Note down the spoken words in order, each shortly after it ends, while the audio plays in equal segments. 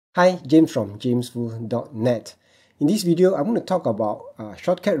Hi, James from jamesfu.net. In this video, I'm going to talk about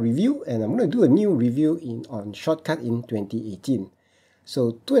Shotcut review, and I'm going to do a new review on Shotcut in 2018.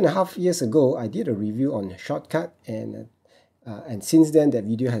 So 2.5 years ago, I did a review on Shotcut, and since then that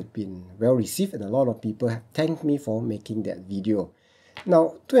video has been well received, and a lot of people have thanked me for making that video.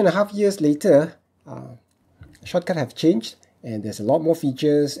 Now 2.5 years later, Shotcut have changed, and there's a lot more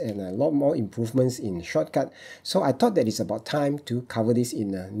features and a lot more improvements in Shotcut. So I thought that it's about time to cover this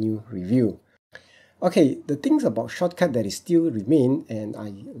in a new review. Okay, the things about Shotcut that is still remain, and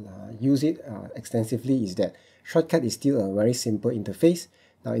I use it extensively, is that Shotcut is still a very simple interface.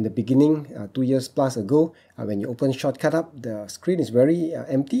 Now in the beginning, 2 years plus ago, when you open Shotcut up, the screen is very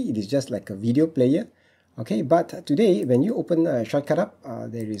empty. It is just like a video player. Okay, but today when you open Shotcut up,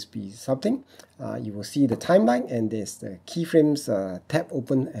 there is something. You will see the timeline, and there's the keyframes tab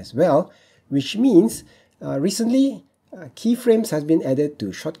open as well, which means recently keyframes has been added to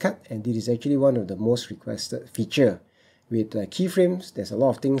Shotcut, and this is actually one of the most requested feature. With keyframes, there's a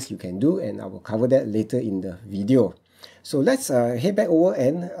lot of things you can do, and I will cover that later in the video. So let's head back over,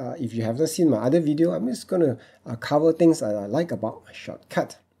 and if you haven't seen my other video, I'm just going to cover things I like about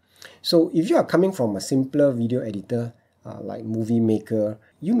Shotcut. So if you are coming from a simpler video editor like Movie Maker,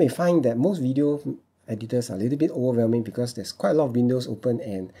 you may find that most video editors are a little bit overwhelming because there's quite a lot of windows open,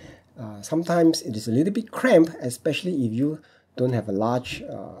 and sometimes it is a little bit cramped, especially if you don't have a large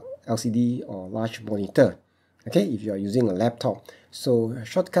LCD or large monitor. Okay, if you are using a laptop. So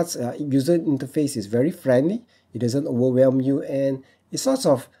Shotcut's user interface is very friendly. It doesn't overwhelm you, and it sort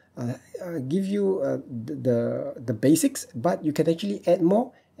of give you the basics, but you can actually add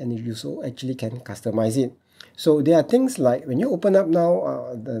more, and you also actually can customize it. So there are things like when you open up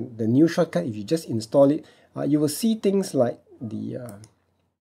now the new Shotcut, if you just install it, you will see things like the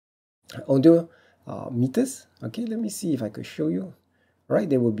audio meters. Okay, let me see if I could show you. Right,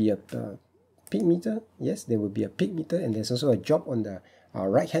 there will be a peak meter. Yes, there will be a peak meter, and there's also a job on the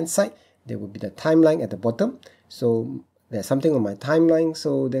right hand side. There will be the timeline at the bottom. So there's something on my timeline,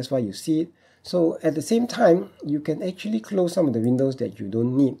 so that's why you see it. So at the same time, you can actually close some of the windows that you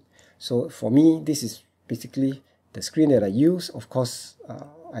don't need. So for me, this is basically the screen that I use. Of course,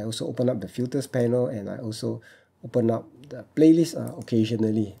 I also open up the filters panel, and I also open up the playlist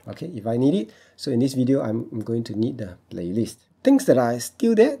occasionally, okay, if I need it. So in this video, I'm going to need the playlist. Things that are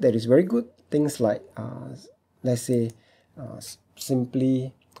still there that is very good, things like, let's say,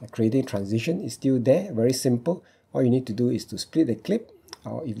 simply creating transition is still there, very simple. All you need to do is to split the clip,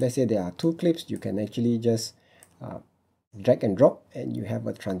 or if let's say there are two clips, you can actually just drag and drop, and you have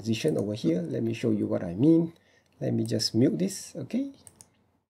a transition over here. Let me show you what I mean. Let me just mute this, okay?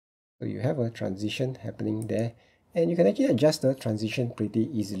 So you have a transition happening there, and you can actually adjust the transition pretty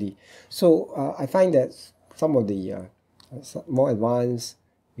easily. So I find that some of the more advanced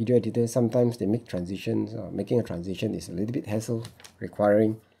video editors, sometimes they make transitions. Making a transition is a little bit hassle,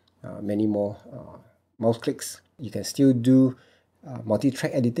 requiring many more mouse clicks. You can still do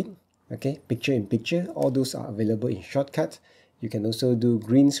multi-track editing, okay, picture in picture. All those are available in Shotcut. You can also do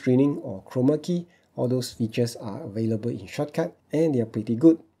green screening or chroma key. All those features are available in Shotcut, and they are pretty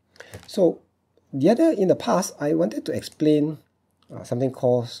good. So in the past, I wanted to explain something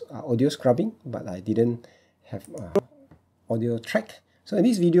called audio scrubbing, but I didn't have audio track. So in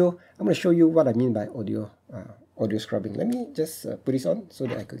this video, I'm going to show you what I mean by audio scrubbing. Let me just put this on so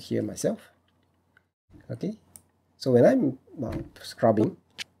that I could hear myself. Okay, so when I'm scrubbing,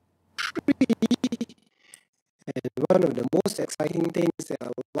 and one of the most exciting things that I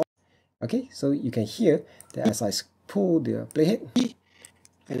love, okay, so you can hear that as I pull the playhead,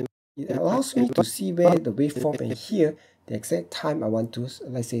 and it allows me to see where the waveform, and hear the exact time I want to,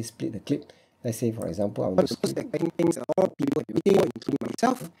 let's say, split the clip. Let's say, for example, I want to split the things that all people have been doing, including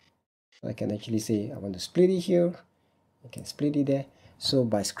myself. So I can actually say I want to split it here. I can split it there. So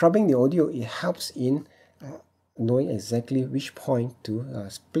by scrubbing the audio, it helps in knowing exactly which point to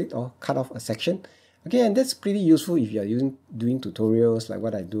split or cut off a section. Okay, and that's pretty useful if you are doing tutorials like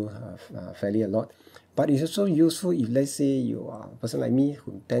what I do fairly a lot. But it's also useful if, let's say, you are a person like me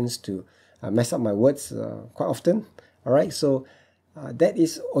who tends to mess up my words quite often. All right, so that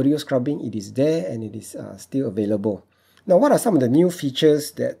is audio scrubbing. It is there, and it is still available. Now, what are some of the new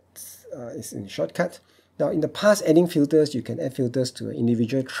features that is in Shotcut? Now, in the past, adding filters, you can add filters to an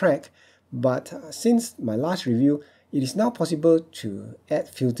individual track, but since my last review, it is now possible to add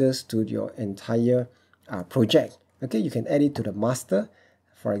filters to your entire project. Okay, you can add it to the master.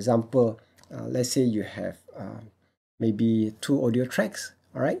 For example, let's say you have maybe 2 audio tracks.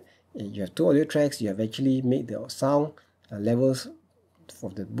 All right, you have 2 audio tracks. You have actually made the sound levels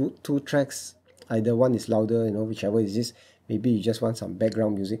for the 2 tracks. Either one is louder, whichever it is. maybe you just want some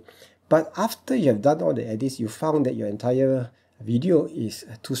background music. But after you have done all the edits, you found that your entire video is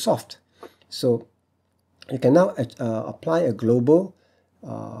too soft. So you can now apply a global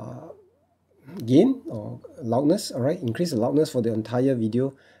gain or loudness, all right, increase the loudness for the entire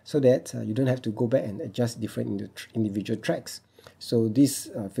video so that you don't have to go back and adjust different individual tracks. So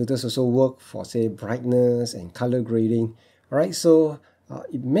these filters also work for, say, brightness and color grading, all right. So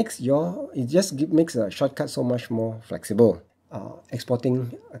it makes a Shotcut so much more flexible.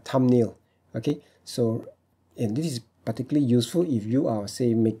 Exporting a thumbnail, okay. So, and this is particularly useful if you are,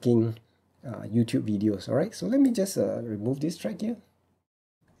 say, making YouTube videos, all right. So let me just remove this track here.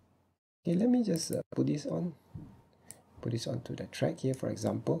 Okay, let me just put this onto the track here, for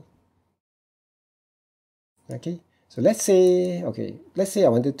example. Okay, so let's say I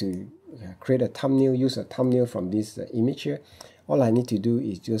wanted to create a thumbnail, use a thumbnail from this image here. All I need to do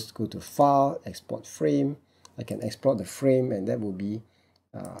is just go to File, Export Frame. I can export the frame, and that will be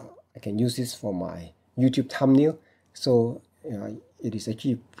I can use this for my YouTube thumbnail. So it is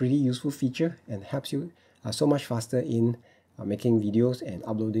actually a pretty useful feature and helps you so much faster in making videos and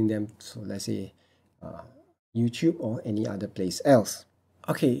uploading them, so let's say YouTube or any other place else.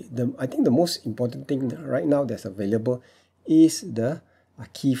 Okay, I think the most important thing right now that's available is the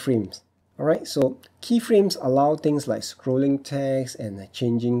keyframes. All right, so keyframes allow things like scrolling text and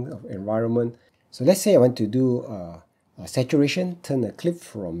changing of environment. So let's say I want to do a saturation, turn a clip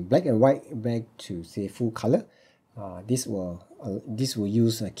from black and white back to, say, full color. This will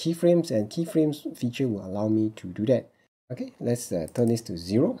use keyframes, and keyframes feature will allow me to do that. Okay, let's turn this to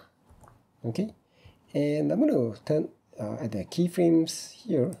 0. Okay, and I'm going to turn at the keyframes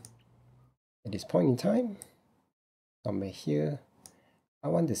here at this point in time. Somewhere here, I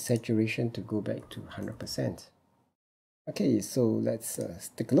want the saturation to go back to 100%. Okay, so let's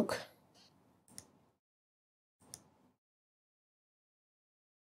take a look.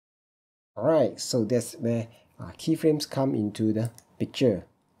 Alright, so that's where keyframes come into the picture.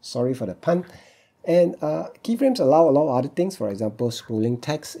 Sorry for the pun. And keyframes allow a lot of other things. For example, scrolling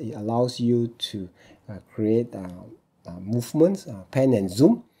text. It allows you to create movements, pan and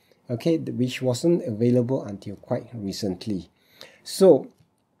zoom, okay, which wasn't available until quite recently. So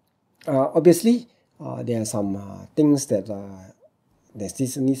obviously there are some things that there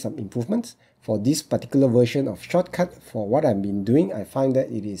still need some improvements. For this particular version of Shotcut, for what I've been doing, I find that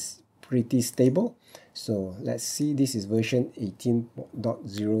it is pretty stable. So let's see, this is version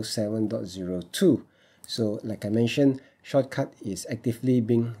 18.07.02. So like I mentioned, Shotcut is actively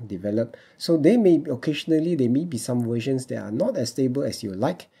being developed. So occasionally there may be some versions that are not as stable as you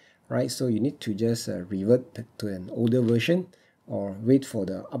like, right? So you need to just revert to an older version or wait for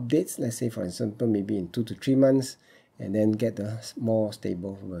the updates. Let's say, for example, maybe in 2 to 3 months, and then get the more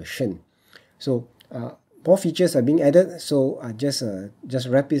stable version. So more features are being added. So I just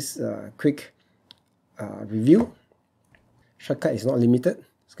wrap this quick review. Shotcut is not limited.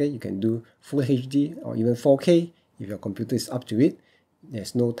 Okay, you can do full HD or even 4K if your computer is up to it.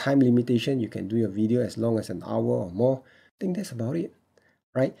 There's no time limitation. You can do your video as long as an hour or more. I think that's about it,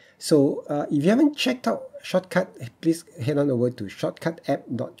 right? So if you haven't checked out Shotcut, please head on over to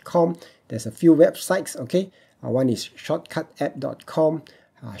shotcutapp.com. There's a few websites, okay? One is shotcutapp.com,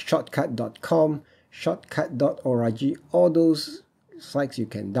 shotcut.com, shotcut.org. All those sites you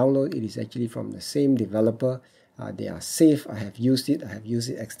can download. It is actually from the same developer. They are safe. I have used it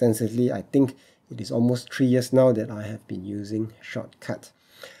extensively. I think it is almost 3 years now that I have been using Shotcut.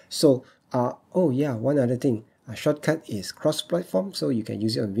 So oh yeah, one other thing, Shotcut is cross-platform, so you can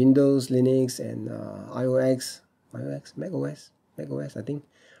use it on Windows, Linux, and iOS, macOS, I think,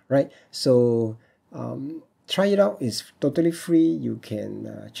 right? So try it out. It's totally free. You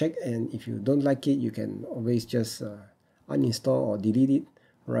can check, and if you don't like it, you can always just uninstall or delete it,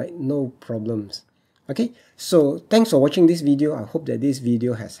 right? No problems. Okay, so thanks for watching this video. I hope that this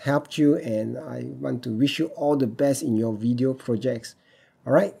video has helped you, and I want to wish you all the best in your video projects.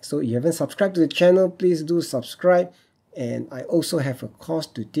 Alright, so if you haven't subscribed to the channel, please do subscribe. And I also have a course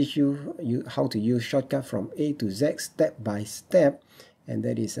to teach you how to use Shotcut from A to Z step by step, and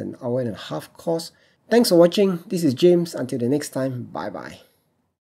that is an 1.5 hour course. Thanks for watching. This is James. Until the next time, bye bye.